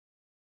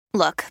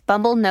Look,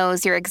 Bumble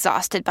knows you're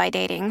exhausted by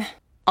dating.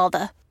 All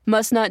the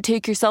must not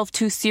take yourself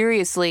too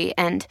seriously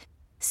and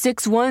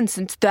 6'1"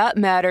 since that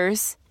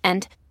matters.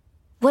 And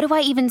what do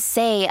I even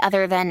say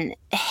other than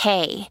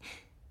hey?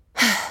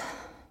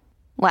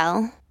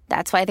 Well,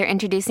 that's why they're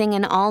introducing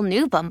an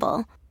all-new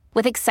Bumble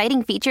with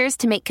exciting features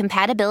to make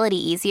compatibility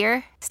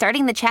easier,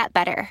 starting the chat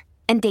better,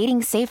 and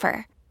dating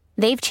safer.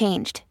 They've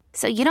changed,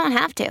 so you don't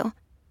have to.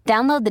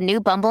 Download the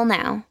new Bumble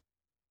now.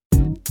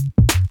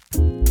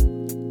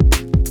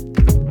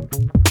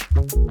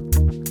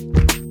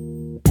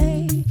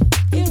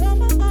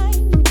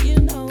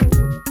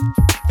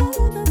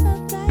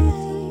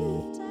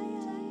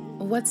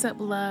 What's up,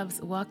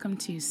 loves? Welcome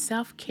to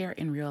Self-Care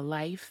in Real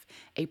Life,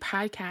 a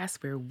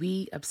podcast where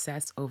we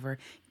obsess over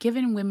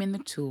giving women the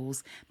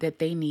tools that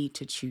they need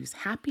to choose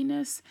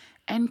happiness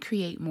and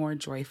create more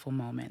joyful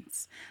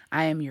moments.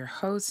 I am your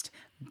host,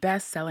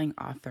 best-selling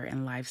author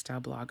and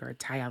lifestyle blogger,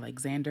 Ty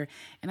Alexander,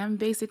 and I'm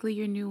basically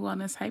your new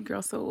wellness hype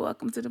girl, so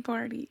welcome to the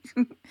party.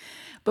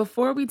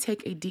 Before we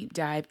take a deep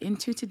dive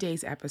into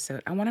today's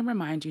episode, I want to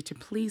remind you to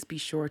please be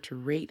sure to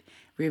rate,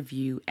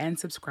 review, and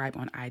subscribe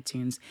on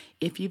iTunes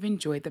if you've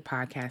enjoyed the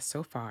podcast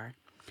so far.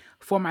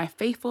 For my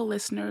faithful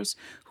listeners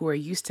who are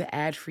used to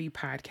ad-free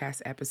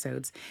podcast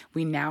episodes,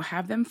 we now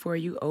have them for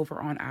you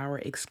over on our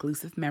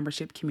exclusive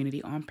membership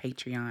community on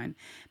Patreon.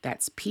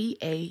 That's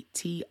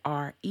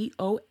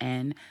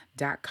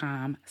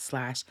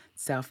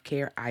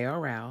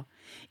patreon.com/selfcareirl.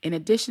 In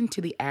addition to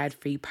the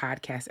ad-free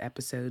podcast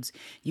episodes,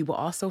 you will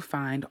also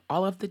find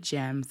all of the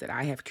gems that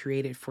I have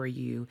created for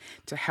you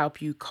to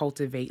help you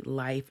cultivate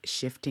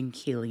life-shifting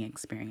healing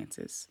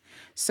experiences.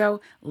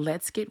 So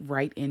let's get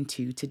right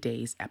into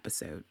today's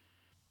episode.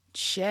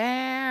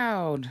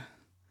 Child,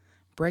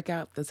 break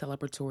out the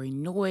celebratory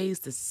noise,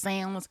 the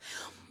sounds.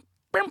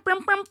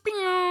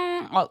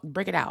 Oh,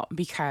 break it out,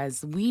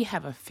 because we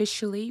have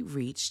officially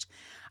reached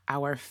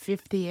our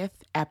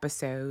 50th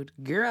episode.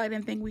 Girl, I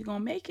didn't think we were going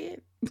to make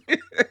it.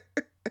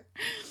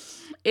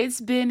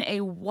 It's been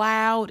a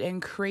wild and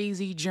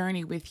crazy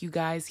journey with you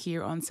guys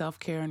here on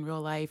Self-Care in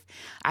Real Life.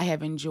 I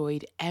have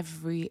enjoyed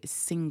every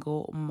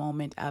single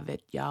moment of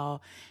it,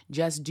 y'all.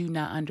 Just do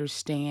not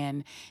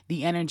understand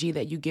the energy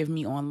that you give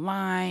me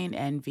online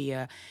and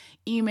via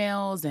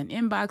emails and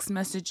inbox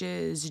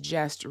messages.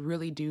 Just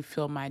really do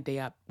fill my day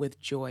up with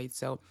joy.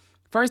 So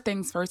first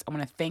things first, I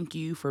want to thank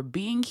you for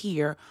being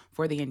here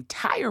for the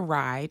entire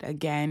ride.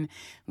 Again,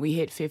 we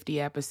hit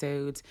 50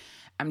 episodes.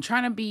 I'm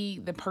trying to be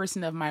the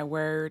person of my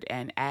word,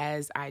 and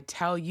as I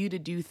tell you to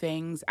do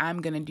things,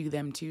 I'm going to do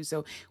them too.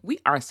 So we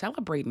are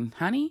celebrating,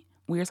 honey.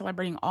 We are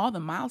celebrating all the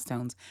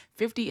milestones.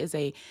 50 is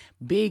a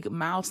big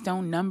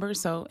milestone number,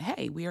 so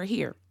hey, we are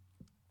here.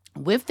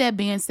 With that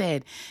being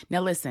said,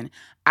 now listen,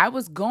 I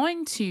was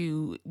going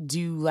to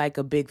do like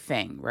a big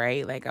thing,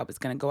 right? Like I was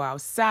going to go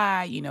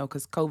outside,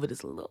 because COVID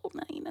is a little,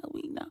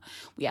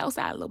 we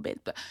outside a little bit.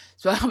 But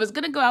so I was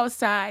going to go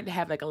outside to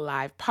have like a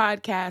live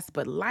podcast,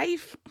 but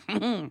life,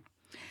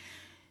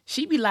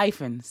 she be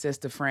lifing,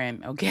 sister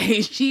friend,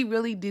 okay? She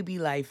really do be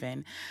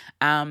lifing.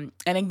 And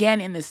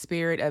again, in the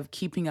spirit of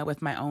keeping up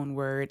with my own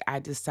word, I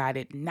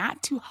decided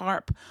not to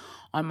harp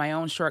on my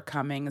own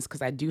shortcomings,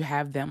 because I do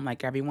have them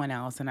like everyone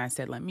else. And I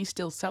said, let me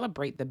still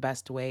celebrate the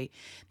best way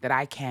that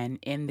I can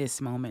in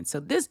this moment. So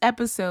this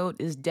episode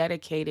is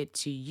dedicated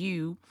to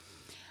you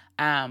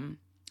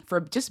for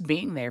just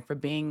being there, for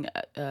being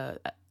a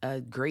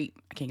great,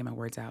 I can't get my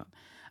words out.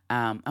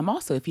 I'm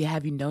also, if you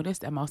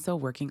noticed, I'm also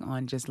working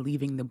on just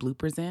leaving the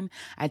bloopers in.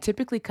 I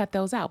typically cut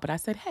those out, but I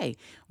said, hey,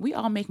 we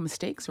all make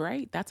mistakes,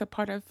 right? That's a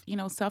part of,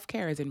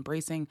 self-care, is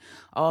embracing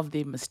all of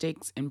the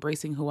mistakes,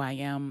 embracing who I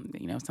am.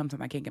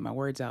 Sometimes I can't get my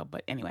words out,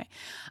 but anyway.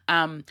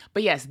 But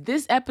yes,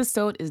 this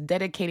episode is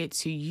dedicated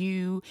to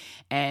you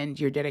and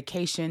your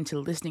dedication to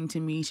listening to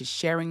me, to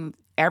sharing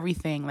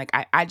everything. Like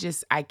I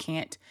don't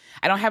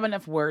have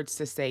enough words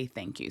to say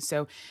thank you.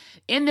 So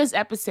in this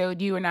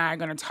episode, you and I are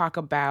going to talk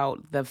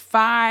about the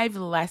 5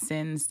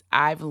 lessons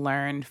I've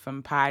learned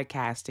from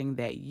podcasting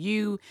that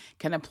you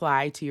can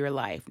apply to your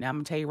life. Now I'm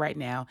going to tell you right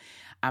now,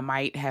 I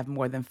might have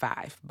more than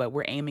 5, but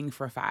we're aiming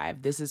for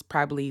 5. This is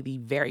probably the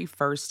very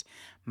first,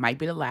 might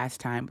be the last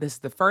time. This is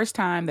the first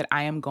time that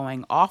I am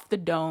going off the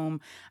dome.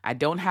 I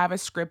don't have a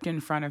script in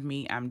front of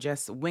me. I'm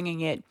just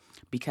winging it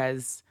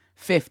because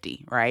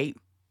 50, right?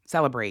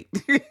 Celebrate.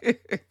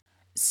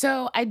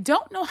 So I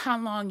don't know how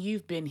long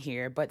you've been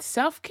here, but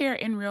Self-Care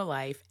in Real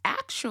Life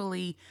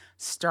actually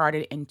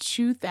started in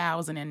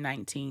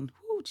 2019.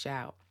 Whoo,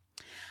 child.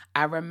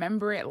 I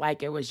remember it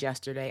like it was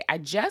yesterday.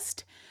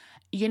 Podcasting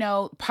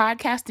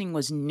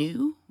was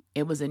new.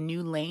 It was a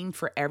new lane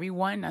for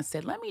everyone. I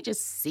said, let me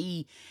just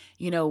see,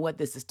 what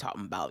this is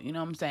talking about. You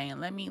know what I'm saying?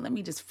 Let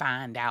me just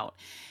find out.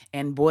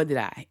 And boy, did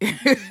I.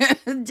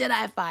 Did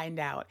I find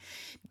out.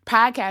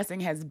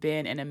 Podcasting has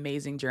been an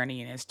amazing journey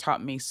and has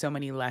taught me so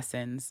many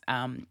lessons.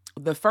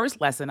 The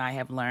first lesson I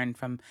have learned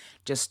from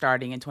just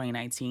starting in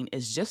 2019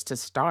 is just to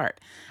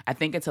start. I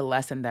think it's a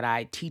lesson that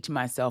I teach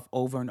myself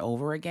over and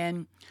over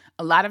again.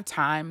 A lot of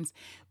times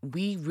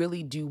we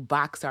really do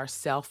box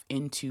ourselves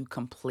into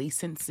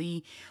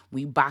complacency.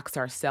 We box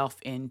ourselves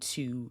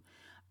into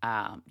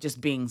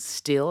just being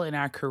still in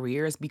our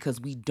careers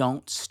because we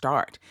don't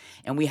start.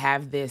 And we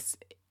have this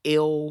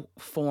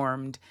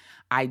ill-formed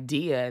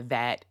idea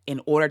that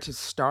in order to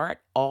start,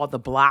 all the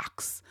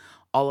blocks,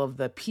 all of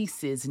the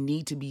pieces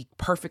need to be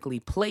perfectly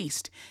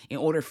placed in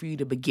order for you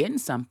to begin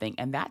something.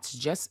 And that's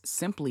just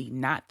simply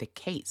not the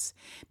case.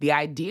 The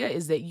idea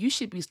is that you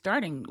should be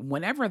starting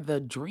whenever the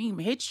dream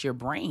hits your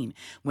brain.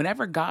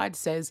 Whenever God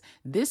says,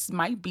 this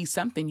might be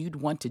something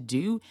you'd want to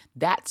do,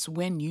 that's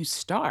when you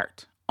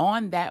start.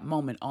 On that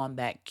moment, on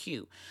that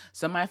cue.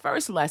 So my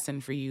first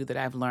lesson for you that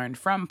I've learned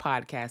from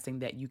podcasting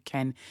that you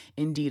can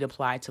indeed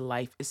apply to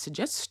life is to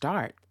just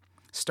start.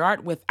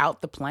 Start without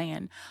the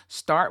plan.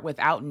 Start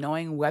without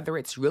knowing whether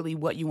it's really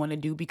what you want to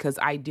do, because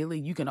ideally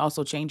you can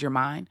also change your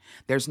mind.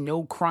 There's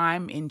no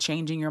crime in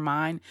changing your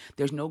mind.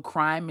 There's no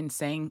crime in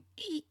saying,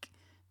 eek,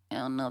 I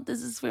don't know if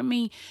this is for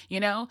me.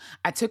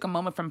 I took a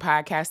moment from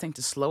podcasting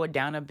to slow it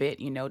down a bit,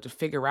 to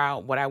figure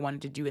out what I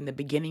wanted to do in the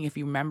beginning. If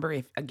you remember,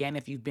 if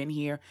you've been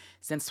here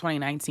since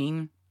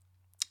 2019,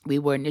 we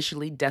were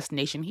initially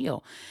Destination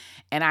Heal.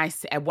 And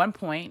at one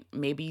point,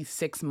 maybe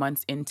 6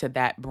 months into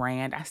that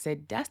brand, I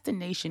said,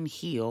 Destination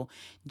Heal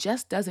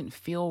just doesn't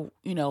feel,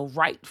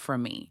 right for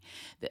me.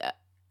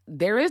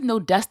 There is no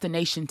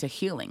destination to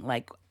healing.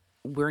 Like,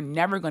 we're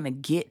never going to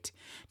get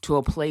to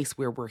a place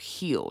where we're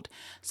healed.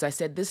 So I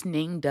said, this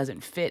name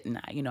doesn't fit. And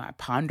I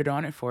pondered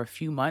on it for a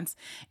few months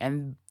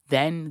and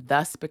then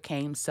thus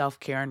became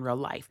Self-Care in Real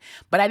Life.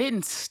 But I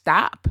didn't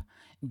stop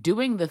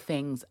doing the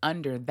things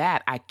under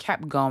that. I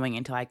kept going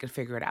until I could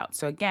figure it out.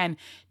 So again,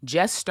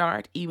 just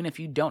start, even if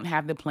you don't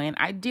have the plan.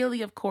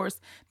 Ideally, of course,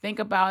 think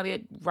about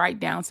it, write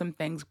down some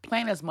things,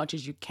 plan as much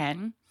as you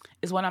can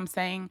is what I'm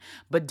saying.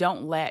 But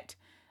don't let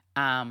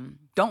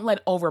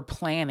over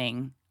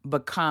planning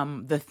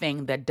become the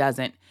thing that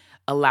doesn't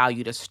allow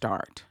you to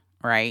start,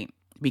 right?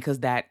 Because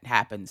that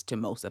happens to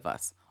most of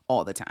us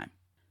all the time.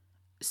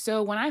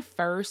 So when I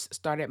first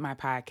started my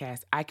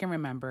podcast, I can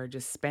remember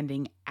just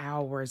spending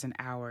hours and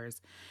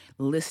hours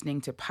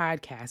listening to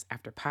podcast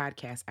after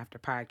podcast after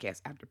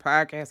podcast after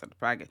podcast after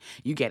podcast.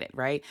 You get it,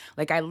 right?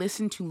 Like, I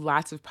listened to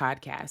lots of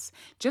podcasts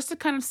just to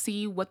kind of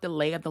see what the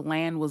lay of the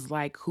land was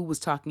like, who was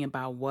talking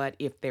about what,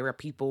 if there were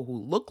people who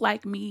look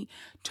like me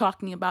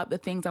talking about the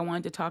things I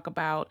wanted to talk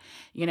about,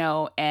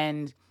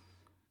 and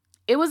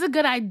it was a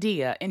good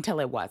idea until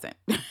it wasn't.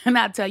 And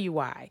I'll tell you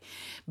why.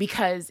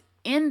 Because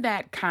in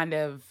that kind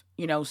of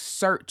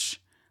search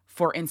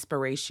for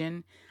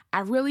inspiration,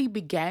 I really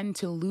began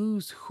to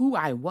lose who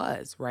I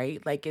was,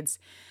 right? Like, it's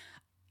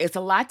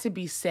a lot to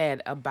be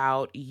said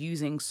about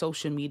using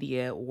social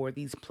media or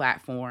these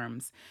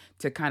platforms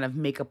to kind of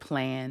make a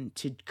plan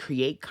to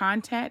create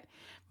content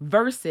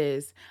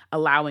versus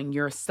allowing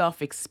your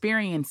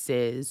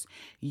self-experiences,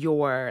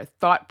 your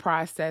thought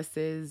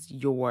processes,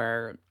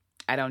 your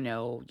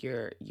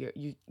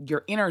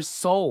inner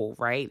soul,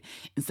 right?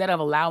 Instead of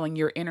allowing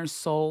your inner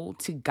soul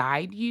to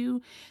guide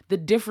you, the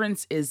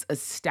difference is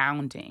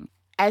astounding.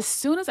 As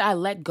soon as I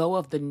let go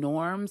of the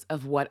norms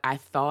of what I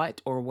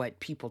thought or what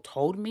people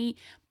told me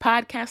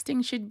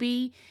podcasting should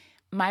be,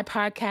 my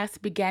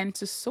podcast began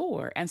to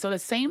soar. And so the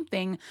same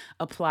thing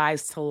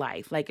applies to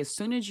life. Like, as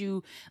soon as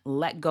you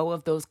let go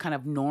of those kind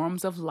of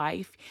norms of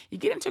life, you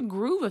get into a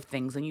groove of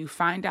things and you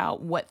find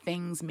out what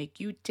things make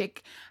you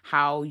tick,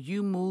 how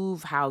you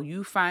move, how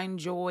you find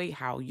joy,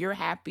 how you're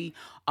happy,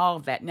 all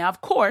of that. Now, of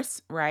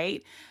course,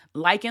 right?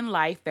 Like in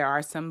life, there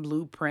are some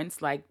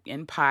blueprints. Like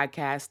in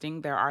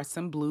podcasting, there are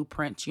some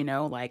blueprints,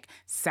 like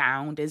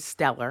sound is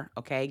stellar.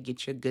 Okay.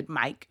 Get your good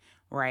mic,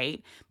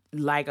 right?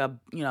 Like a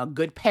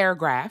good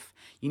paragraph,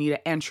 you need an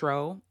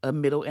intro, a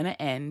middle, and an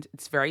end.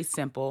 It's very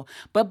simple.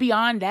 But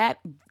beyond that,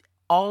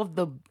 all of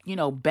the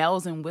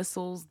bells and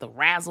whistles, the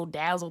razzle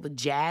dazzle, the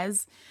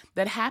jazz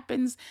that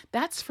happens,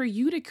 that's for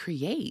you to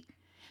create.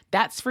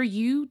 That's for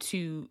you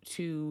to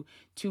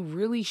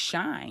really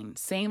shine.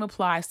 Same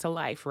applies to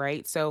life,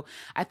 right? So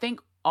I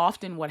think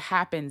often what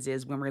happens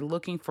is when we're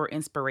looking for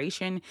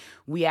inspiration,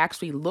 we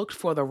actually look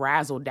for the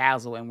razzle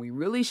dazzle, and we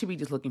really should be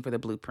just looking for the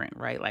blueprint,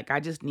 right? Like, I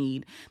just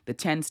need the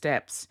 10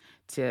 steps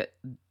that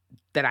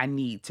I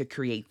need to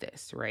create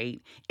this,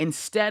 right?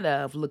 Instead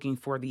of looking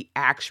for the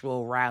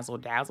actual razzle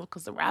dazzle,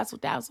 because the razzle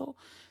dazzle,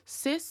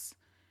 sis,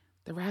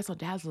 the razzle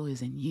dazzle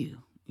is in you.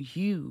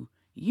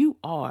 You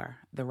are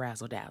the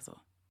razzle dazzle.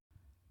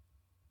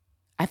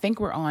 I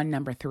think we're on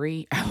number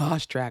 3. I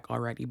lost track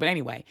already. But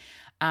anyway,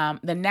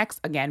 the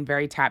next, again,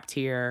 very top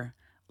tier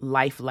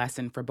life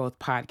lesson for both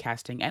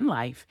podcasting and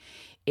life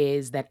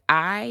is that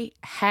I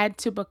had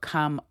to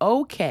become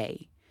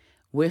okay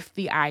with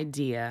the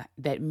idea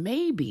that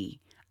maybe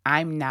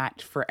I'm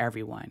not for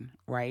everyone,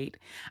 right?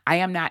 I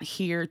am not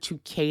here to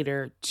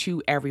cater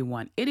to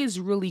everyone. It is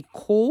really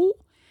cool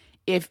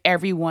if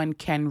everyone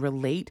can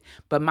relate,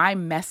 but my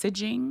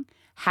messaging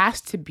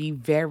has to be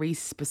very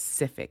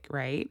specific,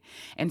 right?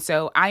 And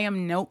so I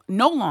am no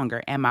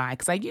longer am I,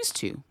 because I used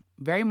to,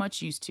 very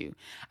much used to.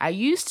 I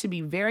used to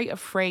be very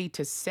afraid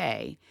to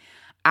say,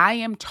 I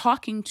am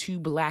talking to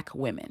Black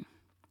women,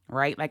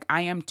 right? Like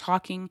I am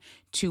talking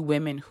to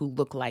women who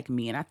look like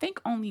me. And I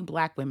think only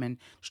Black women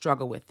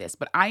struggle with this,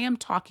 but I am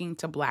talking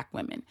to Black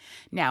women.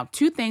 Now,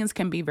 two things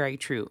can be very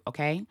true,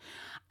 okay?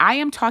 I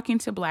am talking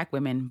to Black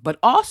women, but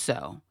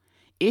also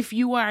if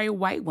you are a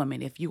white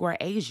woman, if you are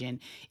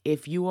Asian,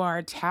 if you are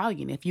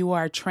Italian, if you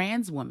are a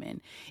trans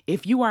woman,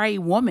 if you are a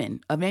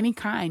woman of any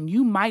kind,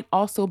 you might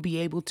also be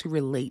able to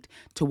relate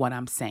to what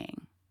I'm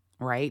saying.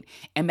 Right.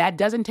 And that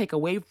doesn't take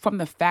away from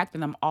the fact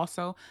that I'm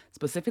also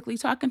specifically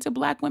talking to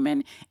Black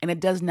women. And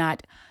it does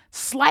not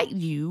slight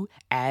you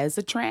as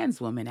a trans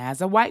woman, as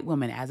a white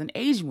woman, as an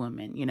Asian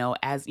woman,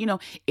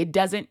 it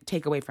doesn't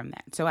take away from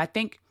that. So I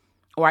think,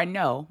 or I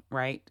know,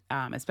 right,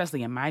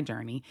 especially in my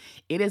journey,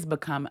 it has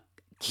become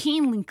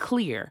keenly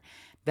clear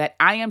that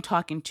I am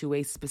talking to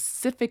a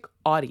specific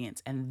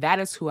audience, and that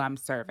is who I'm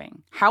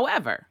serving.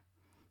 However,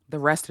 the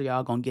rest of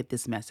y'all gonna get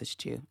this message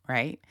too,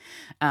 right?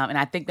 And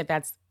I think that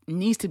that's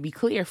needs to be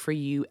clear for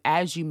you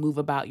as you move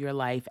about your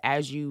life,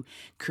 as you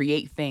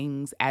create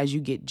things, as you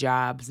get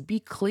jobs. Be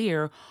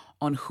clear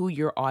on who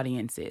your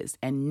audience is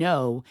and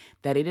know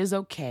that it is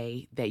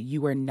okay that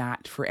you are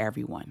not for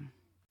everyone.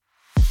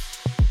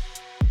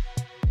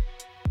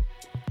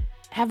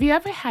 Have you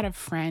ever had a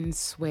friend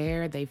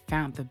swear they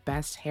found the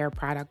best hair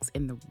products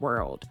in the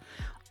world,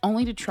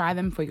 only to try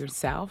them for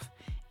yourself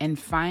and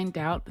find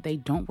out that they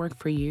don't work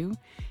for you?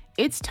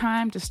 It's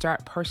time to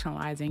start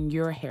personalizing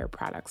your hair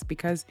products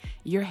because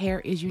your hair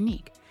is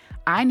unique.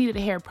 I needed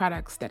hair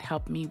products that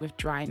helped me with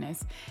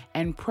dryness,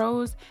 and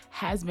Prose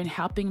has been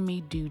helping me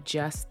do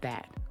just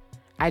that.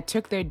 I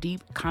took their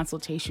deep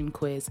consultation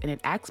quiz and it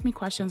asked me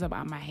questions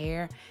about my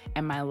hair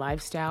and my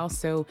lifestyle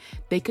so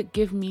they could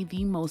give me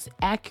the most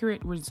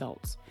accurate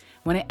results.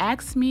 When it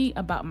asked me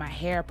about my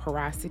hair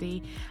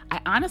porosity, I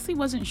honestly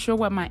wasn't sure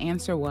what my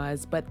answer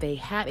was, but they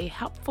had a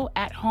helpful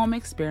at-home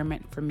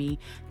experiment for me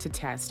to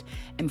test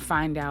and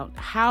find out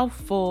how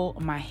full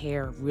my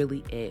hair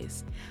really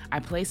is. I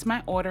placed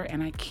my order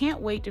and I can't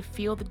wait to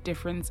feel the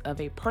difference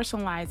of a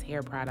personalized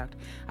hair product.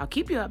 I'll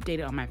keep you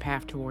updated on my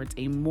path towards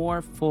a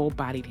more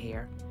full-bodied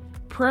hair.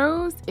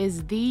 Prose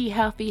is the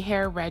healthy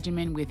hair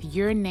regimen with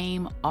your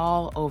name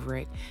all over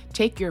it.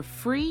 Take your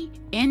free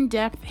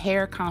in-depth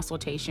hair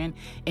consultation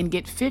and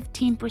get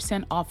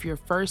 15% off your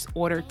first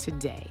order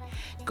today.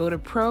 Go to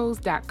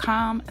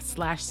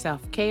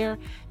prose.com/selfcare.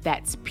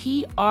 That's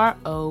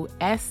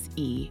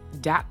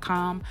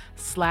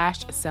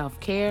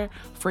prose.com/selfcare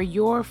for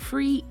your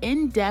free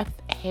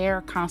in-depth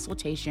hair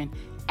consultation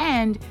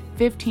and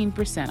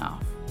 15%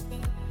 off.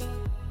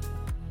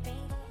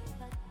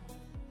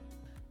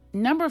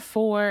 Number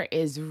 4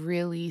 is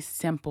really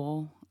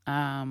simple.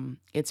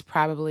 It's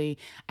probably,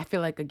 I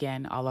feel like,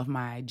 again, all of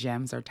my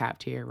gems are top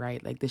tier,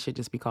 right? Like this should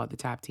just be called the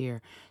top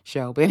tier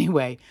show. But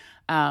anyway,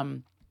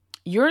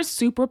 your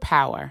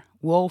superpower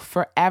will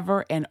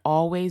forever and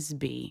always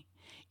be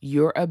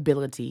your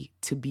ability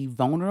to be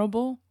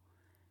vulnerable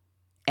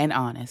and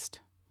honest.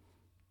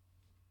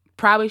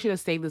 Probably should have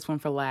saved this one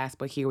for last,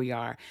 but here we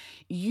are.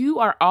 You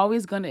are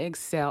always going to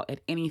excel at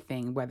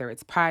anything, whether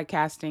it's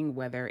podcasting,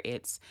 whether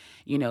it's,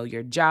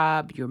 your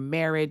job, your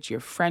marriage,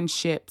 your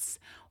friendships,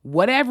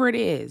 whatever it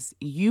is,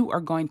 you are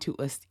going to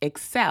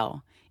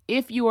excel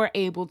if you are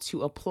able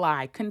to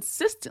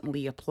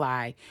consistently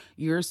apply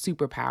your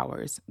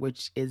superpowers,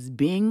 which is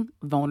being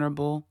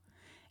vulnerable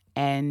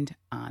and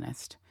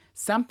honest.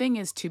 Something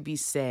is to be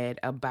said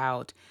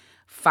about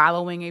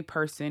following a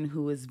person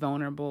who is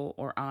vulnerable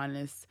or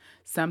honest.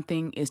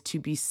 Something is to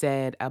be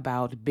said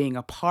about being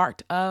a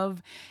part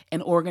of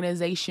an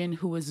organization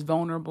who is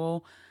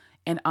vulnerable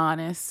and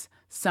honest.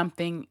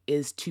 Something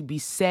is to be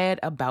said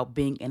about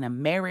being in a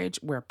marriage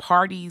where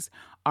parties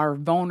are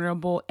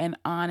vulnerable and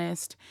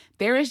honest.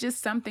 There is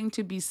just something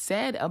to be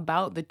said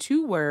about the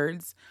two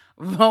words,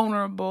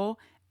 vulnerable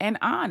and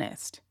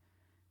honest.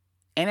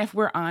 And if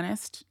we're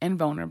honest and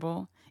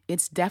vulnerable,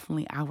 it's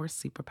definitely our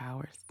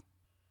superpowers.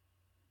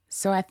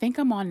 So I think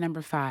I'm on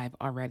number 5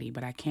 already,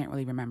 but I can't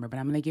really remember. But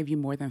I'm going to give you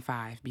more than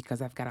 5 because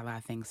I've got a lot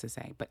of things to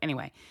say. But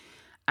anyway,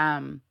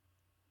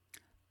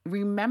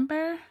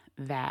 remember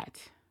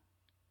that,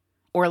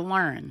 or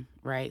learn,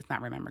 right? It's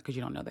not remember because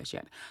you don't know this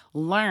yet.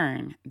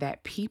 Learn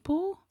that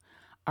people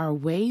are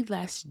way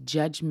less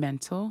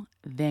judgmental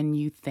than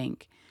you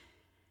think.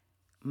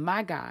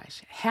 My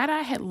gosh, had I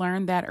had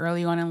learned that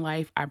early on in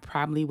life, I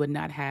probably would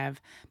not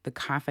have the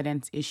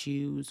confidence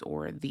issues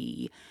or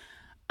the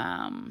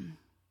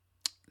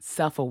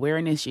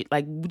self-awareness,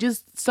 like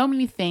just so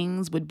many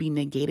things would be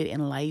negated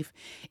in life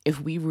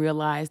if we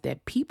realized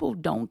that people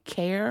don't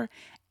care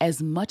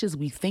as much as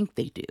we think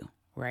they do,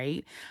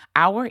 right?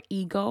 Our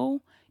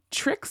ego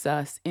tricks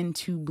us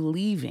into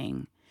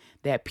believing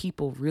that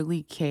people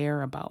really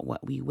care about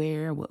what we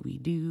wear, what we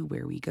do,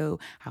 where we go,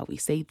 how we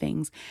say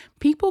things.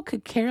 People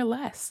could care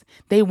less.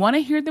 They want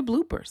to hear the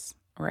bloopers,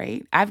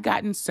 right? I've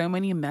gotten so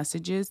many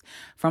messages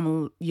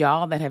from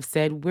y'all that have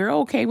said, we're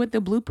okay with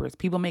the bloopers.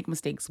 People make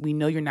mistakes. We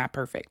know you're not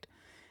perfect.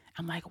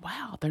 I'm like,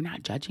 wow, they're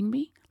not judging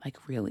me?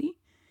 Like, really?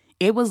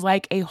 It was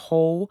like a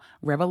whole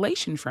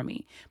revelation for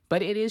me.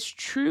 But it is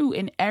true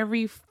in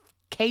every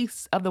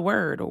case of the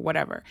word or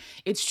whatever.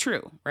 It's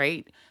true,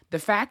 right? The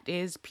fact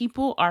is,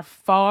 people are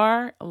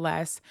far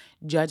less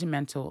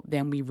judgmental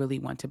than we really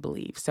want to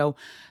believe. So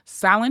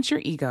silence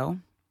your ego.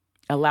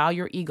 Allow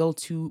your ego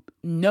to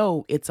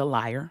know it's a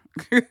liar.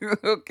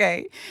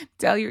 Okay?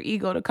 Tell your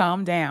ego to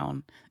calm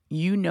down.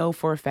 You know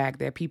for a fact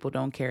that people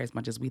don't care as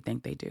much as we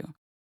think they do.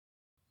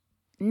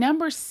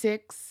 Number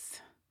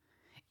 6,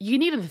 you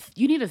need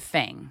a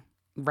thing,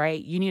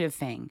 right? You need a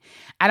thing.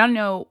 I don't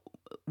know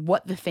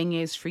what the thing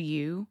is for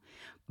you,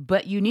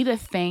 but you need a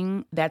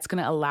thing that's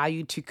going to allow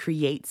you to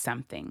create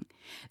something,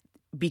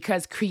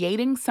 because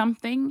creating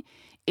something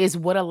is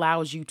what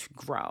allows you to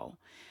grow.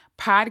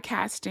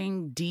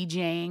 Podcasting,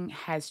 DJing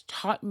has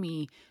taught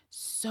me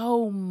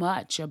so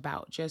much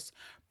about just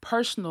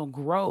personal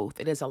growth.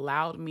 It has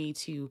allowed me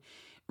to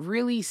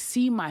really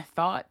see my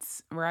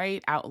thoughts,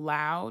 right, out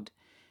loud.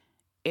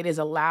 It has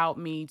allowed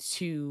me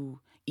to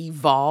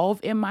evolve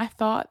in my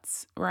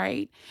thoughts,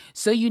 right?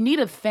 So you need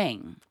a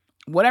thing,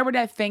 whatever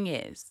that thing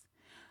is.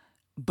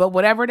 But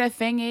whatever that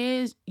thing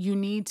is, you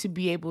need to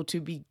be able to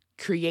be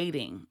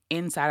creating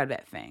inside of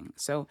that thing.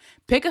 So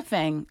pick a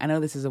thing. I know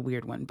this is a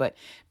weird one, but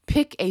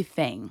pick a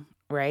thing,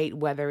 right?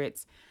 Whether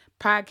it's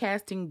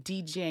podcasting,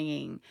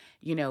 DJing,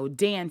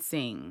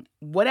 dancing,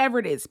 whatever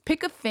it is,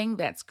 pick a thing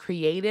that's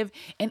creative.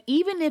 And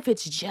even if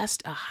it's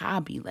just a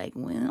hobby, like,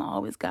 we don't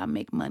always gotta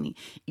make money,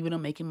 even though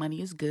making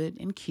money is good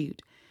and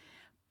cute,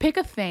 pick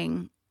a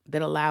thing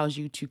that allows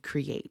you to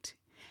create.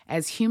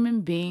 As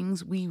human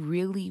beings, we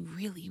really,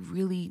 really,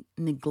 really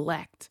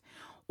neglect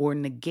or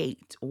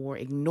negate or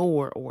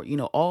ignore, or,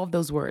 all of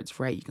those words,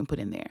 right? You can put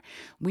in there.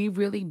 We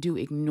really do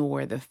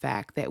ignore the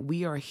fact that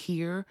we are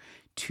here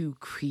to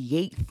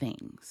create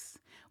things,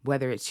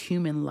 whether it's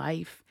human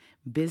life,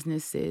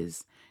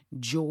 businesses,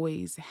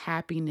 joys,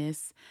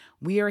 happiness.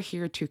 We are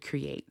here to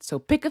create. So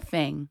pick a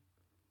thing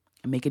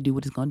and make it do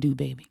what it's going to do,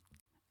 baby.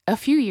 A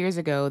few years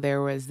ago,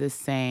 there was this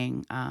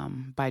saying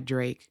by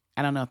Drake.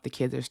 I don't know if the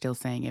kids are still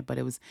saying it, but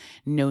it was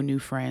no new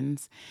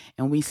friends.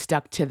 And we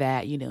stuck to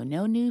that,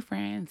 no new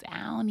friends. I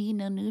don't need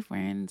no new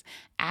friends.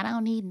 I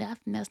don't need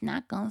nothing that's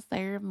not going to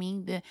serve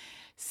me.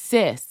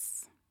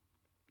 Sis,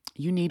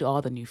 you need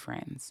all the new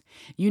friends.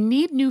 You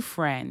need new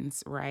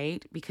friends,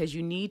 right? Because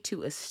you need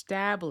to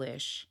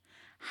establish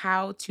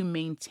how to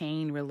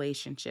maintain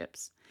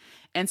relationships.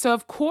 And so,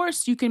 of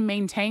course, you can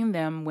maintain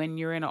them when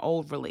you're in an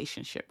old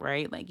relationship,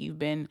 right? Like, you've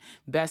been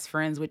best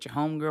friends with your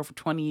homegirl for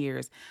 20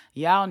 years.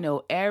 Y'all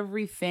know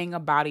everything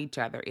about each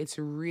other. It's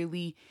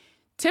really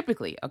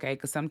typically, okay,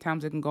 because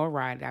sometimes it can go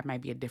awry. That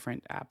might be a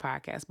different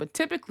podcast. But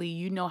typically,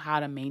 you know how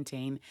to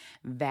maintain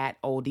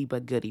that oldie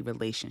but goodie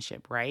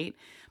relationship, right?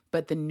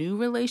 But the new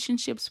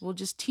relationships will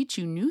just teach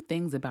you new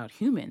things about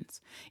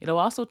humans. It'll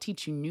also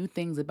teach you new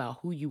things about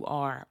who you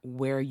are,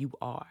 where you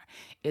are.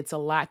 It's a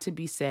lot to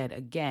be said,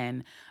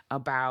 again,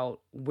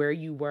 about where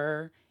you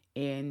were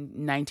in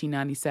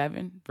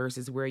 1997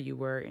 versus where you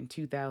were in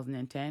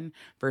 2010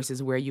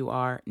 versus where you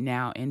are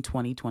now in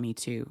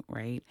 2022,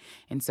 right?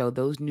 And so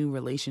those new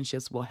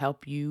relationships will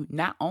help you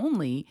not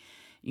only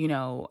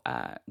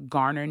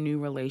garner new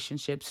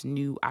relationships,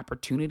 new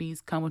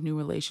opportunities come with new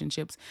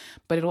relationships,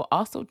 but it'll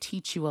also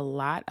teach you a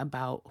lot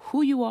about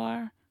who you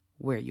are,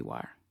 where you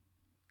are.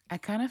 I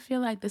kind of feel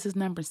like this is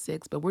number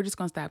 6, but we're just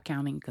going to stop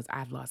counting because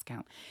I've lost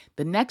count.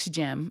 The next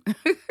gem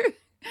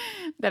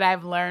that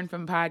I've learned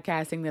from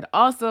podcasting that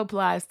also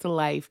applies to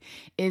life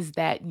is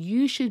that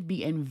you should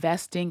be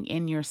investing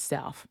in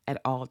yourself at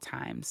all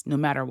times, no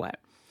matter what.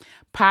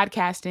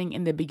 Podcasting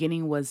in the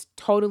beginning was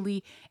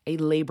totally a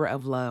labor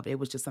of love. It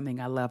was just something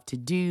I love to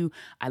do.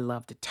 I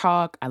love to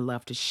talk. I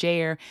love to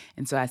share.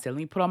 And so I said, let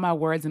me put all my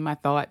words and my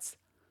thoughts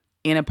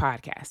in a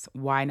podcast.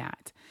 Why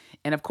not?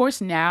 And of course,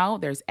 now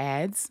there's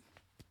ads.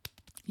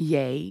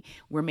 Yay,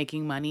 we're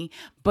making money.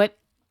 But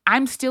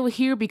I'm still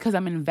here because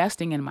I'm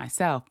investing in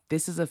myself.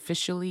 This is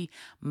officially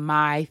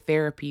my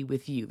therapy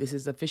with you. This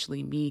is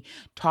officially me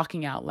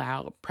talking out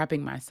loud,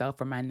 prepping myself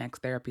for my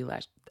next therapy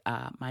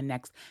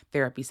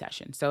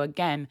session. So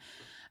again,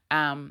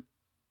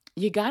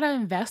 you got to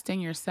invest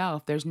in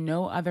yourself. There's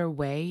no other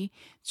way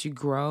to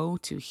grow,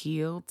 to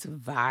heal, to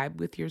vibe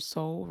with your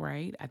soul,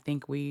 right? I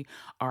think we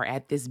are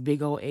at this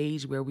big old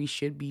age where we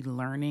should be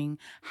learning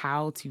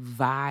how to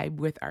vibe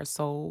with our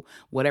soul,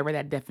 whatever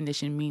that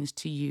definition means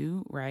to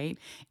you, right?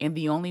 And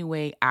the only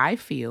way I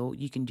feel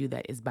you can do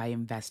that is by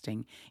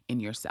investing in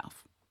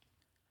yourself.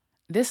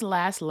 This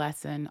last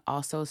lesson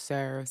also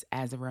serves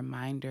as a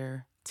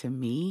reminder to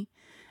me.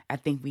 I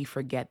think we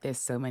forget this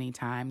so many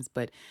times,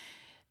 but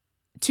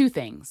 2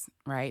 things,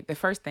 right? The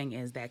first thing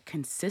is that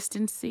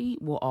consistency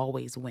will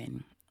always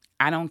win.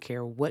 I don't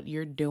care what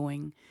you're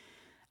doing.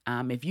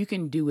 If you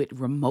can do it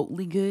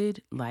remotely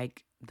good,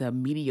 like the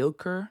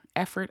mediocre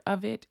effort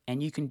of it,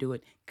 and you can do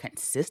it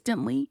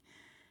consistently,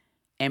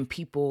 and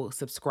people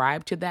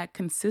subscribe to that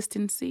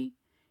consistency,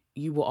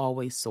 you will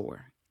always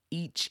soar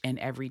each and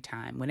every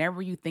time.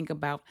 Whenever you think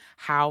about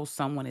how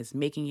someone is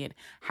making it,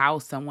 how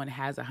someone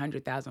has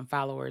 100,000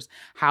 followers,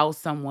 how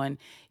someone,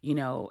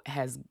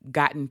 has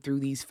gotten through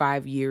these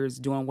 5 years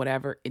doing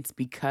whatever, it's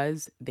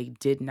because they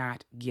did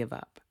not give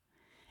up.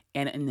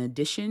 And in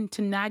addition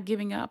to not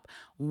giving up,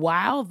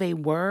 while they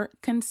were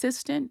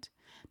consistent,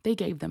 they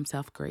gave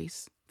themselves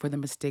grace for the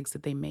mistakes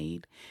that they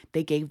made.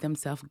 They gave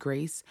themselves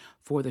grace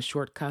for the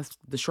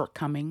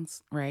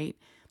shortcomings, right?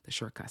 The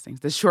shortcomings.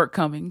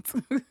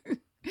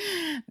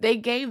 They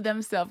gave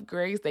themselves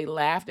grace. They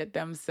laughed at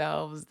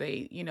themselves.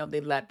 They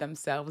let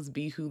themselves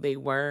be who they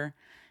were.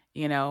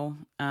 This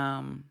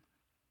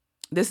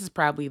is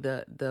probably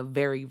the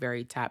very,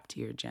 very top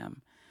tier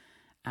gem.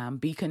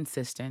 Be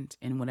consistent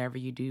in whatever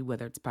you do,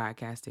 whether it's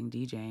podcasting,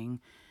 DJing,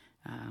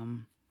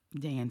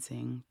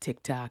 dancing,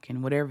 TikTok,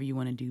 and whatever you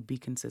want to do, be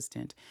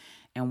consistent.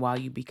 And while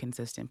you be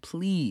consistent,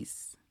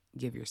 please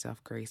give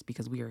yourself grace,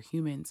 because we are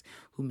humans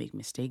who make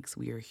mistakes.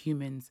 We are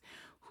humans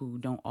who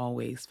don't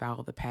always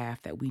follow the path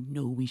that we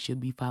know we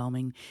should be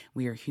following.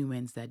 We are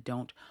humans that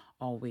don't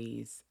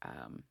always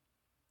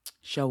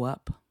show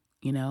up.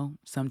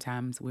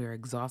 Sometimes we're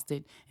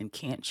exhausted and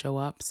can't show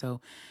up. So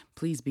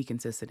please be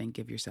consistent and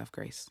give yourself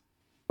grace.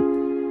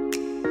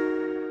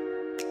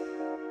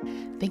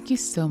 Thank you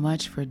so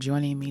much for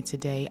joining me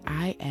today.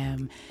 I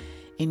am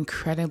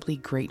incredibly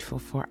grateful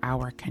for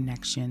our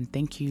connection.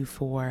 Thank you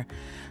for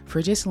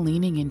just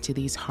leaning into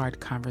these hard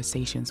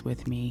conversations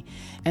with me.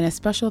 And a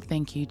special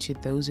thank you to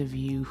those of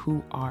you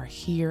who are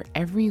here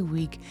every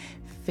week,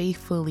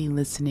 faithfully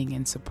listening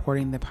and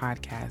supporting the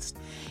podcast.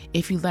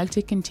 If you'd like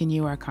to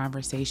continue our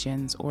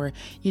conversations, or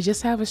you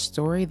just have a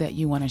story that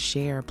you want to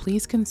share,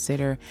 please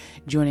consider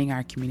joining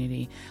our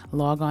community.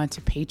 Log on to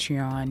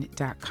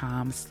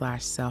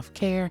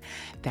patreon.com/selfcare.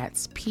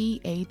 That's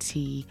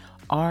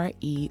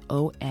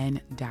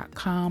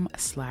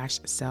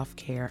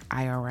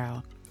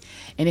patreon.com/selfcareIRL.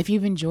 And if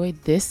you've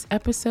enjoyed this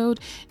episode,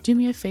 do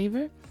me a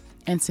favor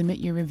and submit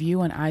your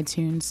review on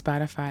iTunes,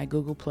 Spotify,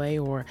 Google Play,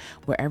 or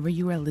wherever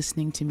you are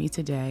listening to me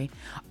today.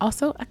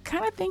 Also, I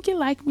kind of think you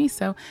like me,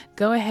 so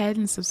go ahead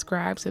and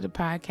subscribe to the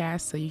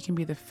podcast so you can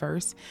be the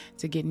first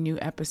to get new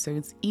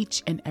episodes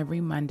each and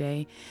every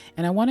Monday.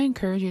 And I want to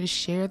encourage you to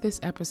share this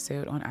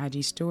episode on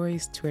IG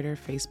Stories, Twitter,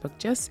 Facebook.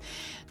 Just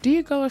do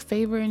your girl a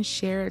favor and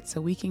share it so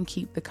we can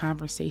keep the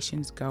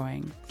conversations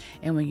going.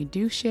 And when you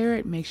do share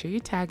it, make sure you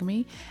tag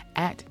me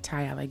at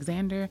Ty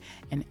Alexander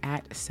and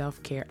at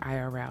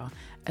SelfCareIRL.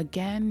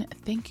 Again,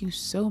 thank you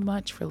so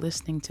much for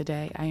listening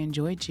today. I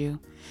enjoyed you.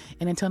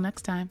 And until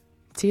next time,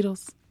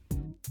 toodles.